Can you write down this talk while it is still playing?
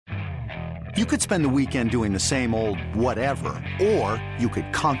You could spend the weekend doing the same old whatever, or you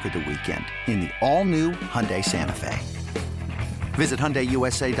could conquer the weekend in the all-new Hyundai Santa Fe. Visit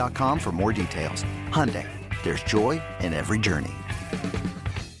HyundaiUSA.com for more details. Hyundai, there's joy in every journey.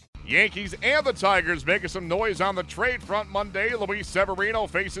 Yankees and the Tigers making some noise on the trade front Monday. Luis Severino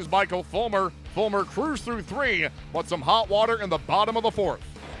faces Michael Fulmer. Fulmer cruised through 3, but some hot water in the bottom of the 4th.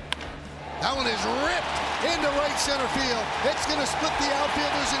 That one is ripped into right center field. It's going to split the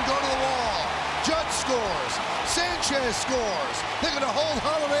outfielders and go to the wall. Judge scores. Sanchez scores. They're going to hold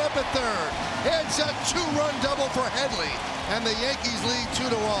Holiday up at third. It's a 2-run double for Headley, and the Yankees lead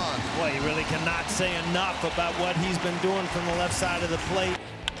 2-1. Boy, you really cannot say enough about what he's been doing from the left side of the plate.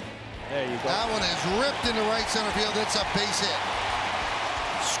 There you go. That one is ripped into right center field. It's a base hit.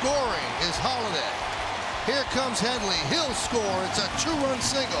 Scoring is Holiday. Here comes Headley. He'll score. It's a 2-run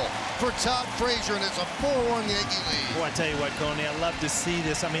single for Todd Frazier, and it's a 4-1 Yankee lead. Boy, I tell you what, Coney, I love to see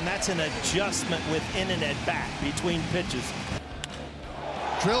this. I mean, that's an adjustment within and at bat between pitches.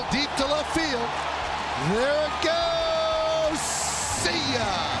 Drill deep to left field. There it goes. See ya.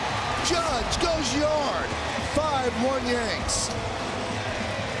 Judge goes yard. 5-1 Yanks.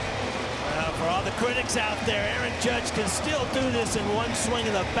 For all the critics out there, Aaron Judge can still do this in one swing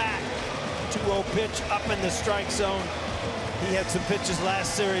of the bat. 2-0 pitch up in the strike zone. He had some pitches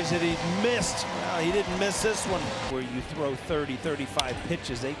last series that he missed. Well, he didn't miss this one. Where you throw 30, 35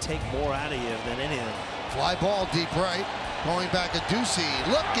 pitches, they take more out of you than anything. Fly ball deep right. Going back to Ducey.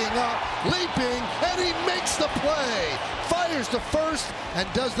 Looking up, leaping, and he makes the play. Fires to first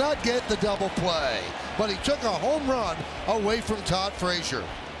and does not get the double play. But he took a home run away from Todd Frazier.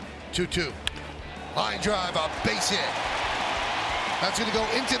 2-2. Line drive, a base hit. That's going to go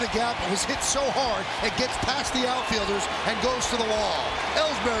into the gap. It was hit so hard, it gets past the outfielders and goes to the wall.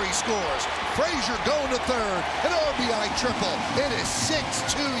 Ellsbury scores. Frazier going to third. An RBI triple. It is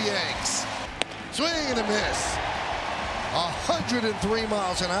 6-2 Yanks. Swing and a miss. 103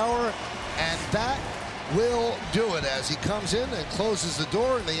 miles an hour, and that will do it as he comes in and closes the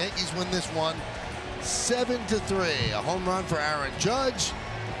door, and the Yankees win this one 7-3. A home run for Aaron Judge.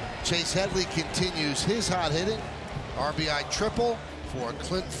 Chase Headley continues his hot hitting. RBI triple for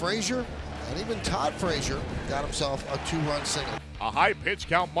Clint Frazier. And even Todd Frazier got himself a 2-run single. A high pitch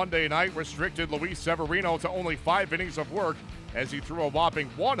count Monday night restricted Luis Severino to only 5 innings of work as he threw a whopping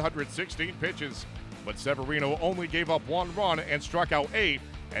 116 pitches. But Severino only gave up 1 run and struck out 8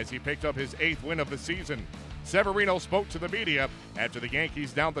 as he picked up his 8th win of the season. Severino spoke to the media after the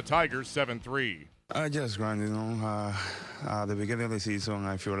Yankees downed the Tigers 7-3. I just grind, at the beginning of the season,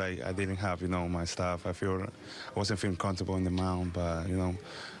 I feel like I didn't have, my stuff. I wasn't feeling comfortable in the mound, but,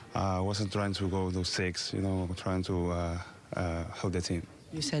 I wasn't trying to go to 6, trying to help the team.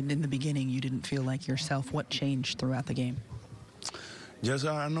 You said in the beginning you didn't feel like yourself. What changed throughout the game? Just,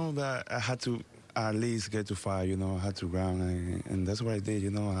 I know that I had to at least get to 5, I had to ground, and that's what I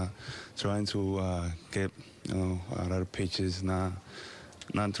did, trying to get, a lot of pitches, not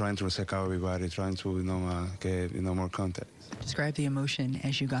trying to reset everybody, trying to, get, more contact. Describe the emotion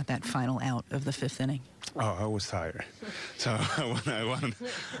as you got that final out of the 5th inning. Oh, I was tired. So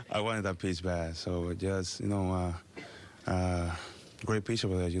I wanted that pitch bad. So just, great pitch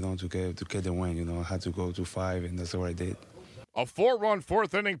over there, to get the win. I had to go to 5, and that's what I did. A 4-run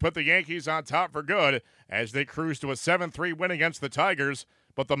 4th inning put the Yankees on top for good as they cruised to a 7-3 win against the Tigers.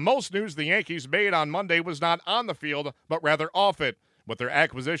 But the most news the Yankees made on Monday was not on the field, but rather off it, with their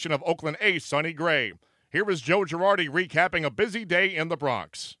acquisition of Oakland ace Sonny Gray. Here is Joe Girardi recapping a busy day in the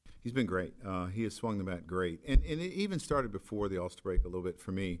Bronx. He's been great. He has swung the bat great. And it even started before the All-Star break a little bit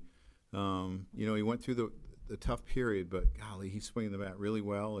for me. He went through the tough period, but golly, he's swinging the bat really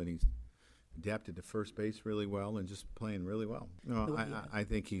well, and he's adapted to first base really well and just playing really well. I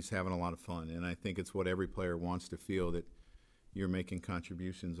think he's having a lot of fun, and I think it's what every player wants to feel, that you're making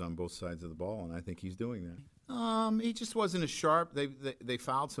contributions on both sides of the ball, and I think he's doing that. He just wasn't as sharp. They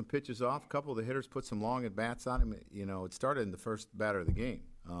fouled some pitches off. A couple of the hitters put some long at-bats on him. It started in the first batter of the game.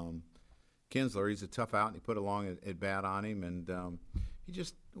 Kinsler, he's a tough out, and he put a long at-bat on him, and he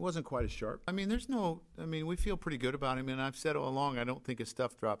just wasn't quite as sharp. We feel pretty good about him, and I've said all along, I don't think his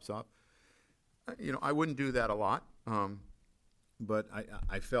stuff drops off. I wouldn't do that a lot, but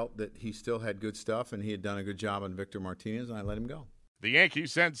I felt that he still had good stuff, and he had done a good job on Victor Martinez, and I let him go. The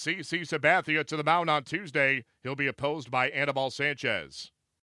Yankees sent CC Sabathia to the mound on Tuesday. He'll be opposed by Anibal Sanchez.